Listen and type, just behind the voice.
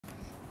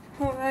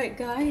Alright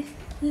guys,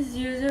 this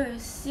user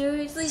is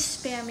seriously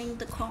spamming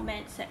the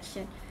comment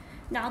section.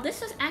 Now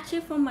this is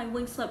actually from my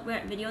Wingslip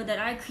rant video that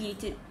I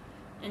created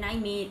and I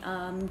made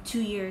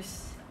 2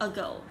 years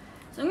ago.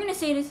 So I'm gonna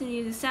say this in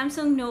the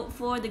Samsung Note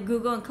 4, the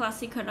Google and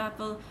Classic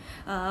Apple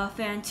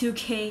Fan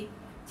 2K.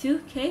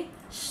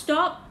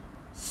 Stop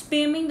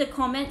spamming the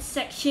comment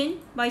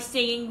section by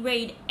saying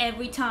raid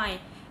every time.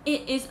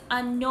 It is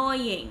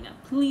annoying.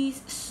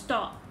 Please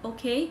stop,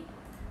 okay?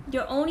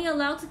 You're only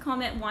allowed to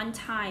comment one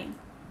time.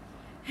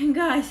 And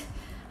guys,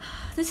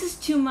 this is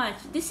too much.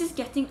 This is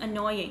getting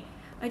annoying.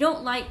 I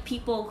don't like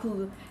people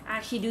who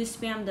actually do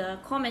spam the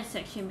comment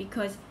section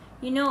because,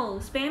 you know,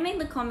 spamming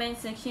the comment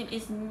section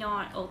is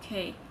not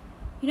okay.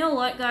 You know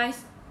what,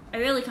 guys? I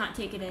really can't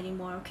take it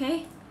anymore,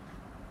 okay?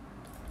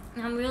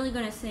 I'm really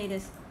gonna say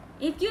this.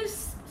 If you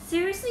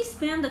seriously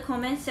spam the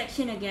comment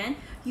section again,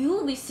 you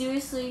will be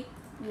seriously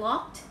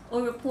blocked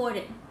or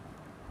reported.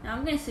 Now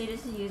I'm gonna say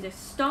this to users.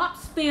 Stop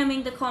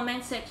spamming the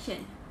comment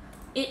section.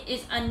 It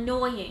is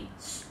annoying.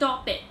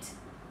 Stop it.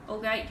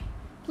 Alright?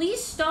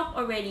 Please stop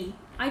already.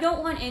 I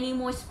don't want any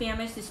more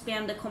spammers to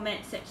spam the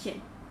comment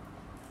section.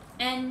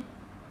 And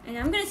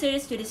I'm gonna say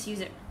this to this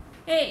user.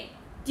 Hey,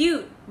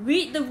 dude,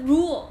 read the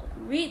rule.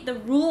 Read the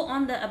rule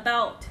on the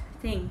about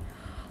thing.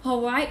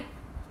 Alright?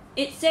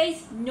 It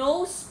says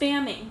no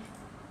spamming.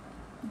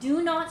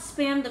 Do not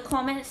spam the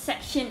comment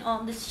section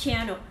on this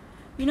channel.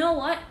 You know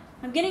what?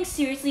 I'm getting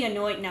seriously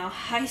annoyed now.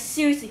 I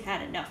seriously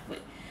had enough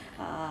with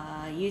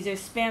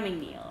users spamming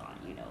me a lot,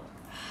 you know.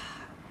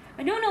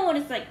 I don't know what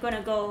it's like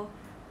gonna go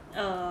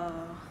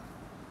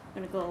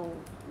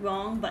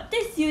wrong, but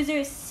this user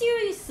is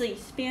seriously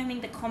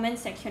spamming the comment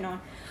section on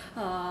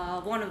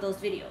one of those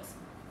videos.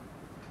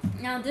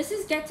 Now this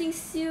is getting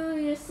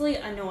seriously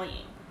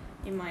annoying,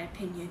 in my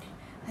opinion.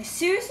 I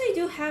seriously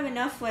do have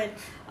enough when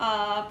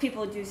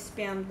people do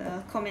spam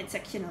the comment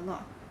section a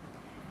lot.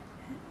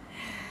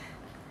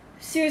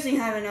 Seriously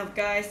have enough,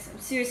 guys. I'm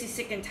seriously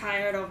sick and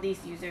tired of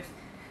these users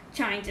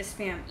trying to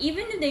spam.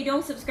 Even if they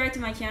don't subscribe to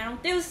my channel,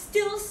 they'll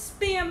still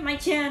spam my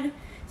channel.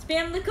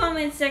 Spam the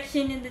comment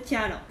section in the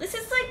channel. This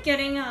is like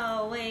getting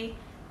way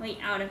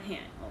out of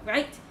hand,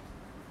 alright?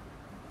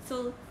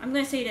 So I'm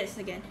gonna say this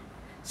again.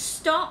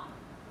 Stop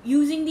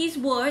using these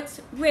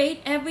words raid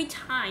every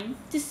time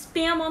to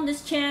spam on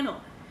this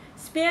channel.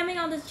 Spamming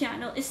on this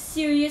channel is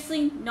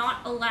seriously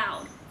not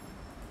allowed.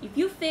 If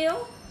you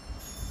fail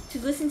to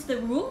listen to the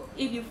rule,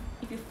 if you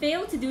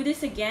fail to do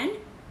this again,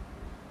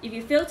 if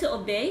you fail to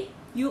obey,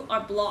 you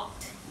are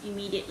blocked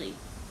immediately.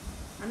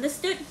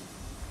 Understood?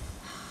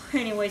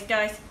 Anyways,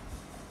 guys,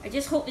 I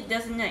just hope it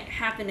doesn't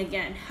happen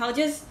again. I'll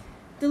just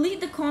delete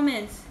the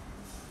comments.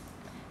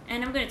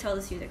 And I'm gonna tell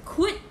this user,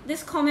 quit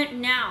this comment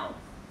now.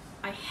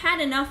 I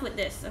had enough with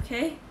this,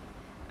 okay?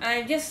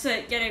 I just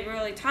getting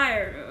really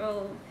tired,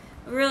 a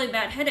really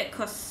bad headache,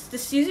 cause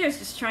this user is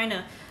just trying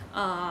to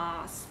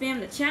spam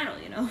the channel,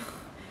 you know?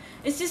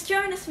 It's just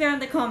trying to spam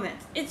the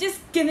comments. It's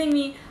just giving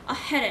me a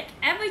headache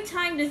every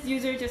time this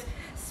user just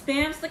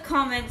spams the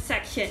comment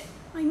section.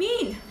 I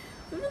mean,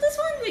 this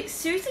one, like,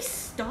 seriously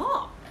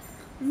stop.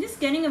 I'm just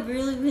getting a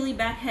really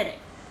bad headache.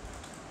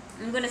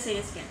 I'm gonna say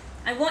this again.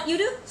 I want you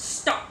to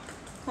stop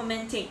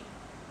commenting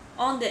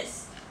on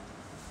this.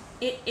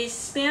 It is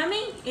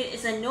spamming, it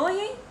is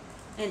annoying,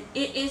 and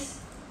it is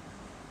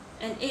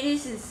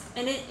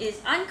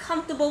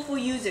uncomfortable for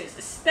users,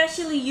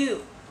 especially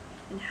you.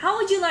 And how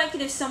would you like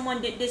it if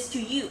someone did this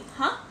to you,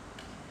 huh?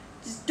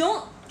 Just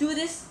don't do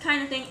this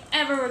kind of thing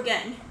ever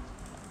again.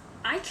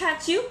 I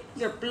catch you,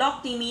 you're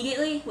blocked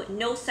immediately with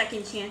no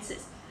second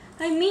chances.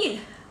 I mean,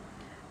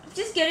 I'm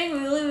just getting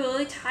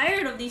really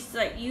tired of these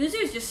like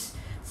users just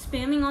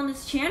spamming on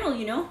this channel,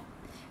 you know?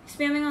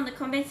 Spamming on the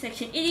comment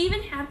section. It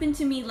even happened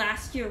to me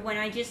last year when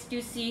I just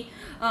do see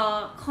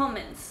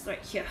comments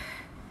right here.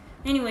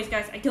 Anyways,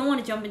 guys, I don't want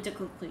to jump into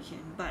conclusion,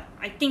 but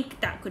I think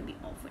that could be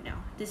all for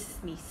now. This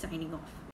is me signing off.